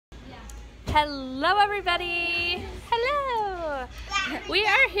Hello everybody! Hello! We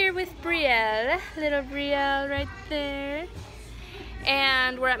are here with Brielle, little Brielle right there.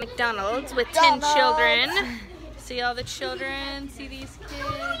 And we're at McDonald's with 10 children. See all the children? See these kids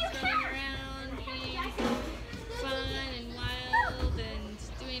running around being fun and wild and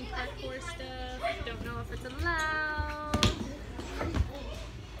doing parkour stuff. Don't know if it's allowed.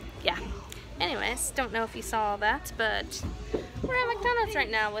 Yeah. Anyways, don't know if you saw all that, but we're at McDonald's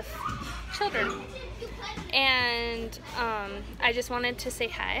right now with children. And I just wanted to say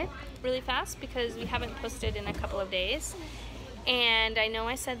hi really fast because we haven't posted in a couple of days. And I know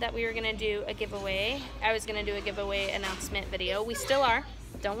I said that we were going to do a giveaway. I was going to do a giveaway announcement video. We still are.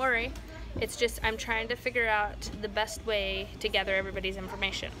 Don't worry. It's just I'm trying to figure out the best way to gather everybody's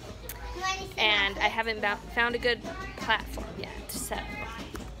information. And I haven't found a good platform yet, so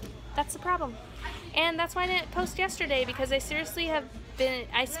that's the problem. And that's why I didn't post yesterday, because I seriously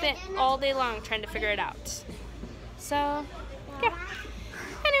I spent all day long trying to figure it out. So, yeah.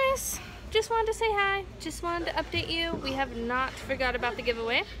 Anyways, just wanted to say hi. Just wanted to update you. We have not forgot about the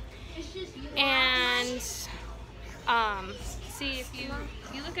giveaway. And, see, if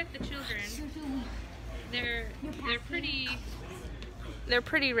you look at the children, they're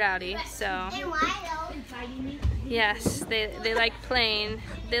pretty rowdy, so yes, they like playing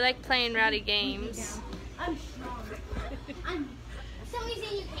rowdy games.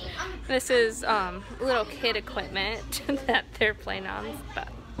 This is little kid equipment that they're playing on, but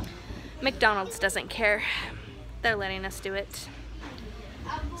McDonald's doesn't care. They're letting us do it.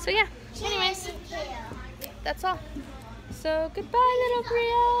 So yeah, anyways, that's all. So goodbye, little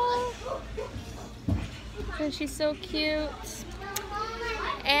Brielle. And she's so cute.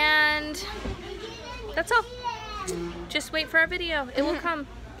 And that's all. Just wait for our video. It will come.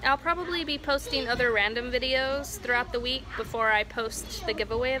 I'll probably be posting other random videos throughout the week before I post the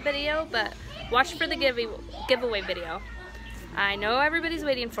giveaway video, but watch for the giveaway video. I know everybody's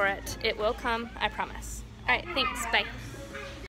waiting for it. It will come, I promise. Alright, thanks. Bye.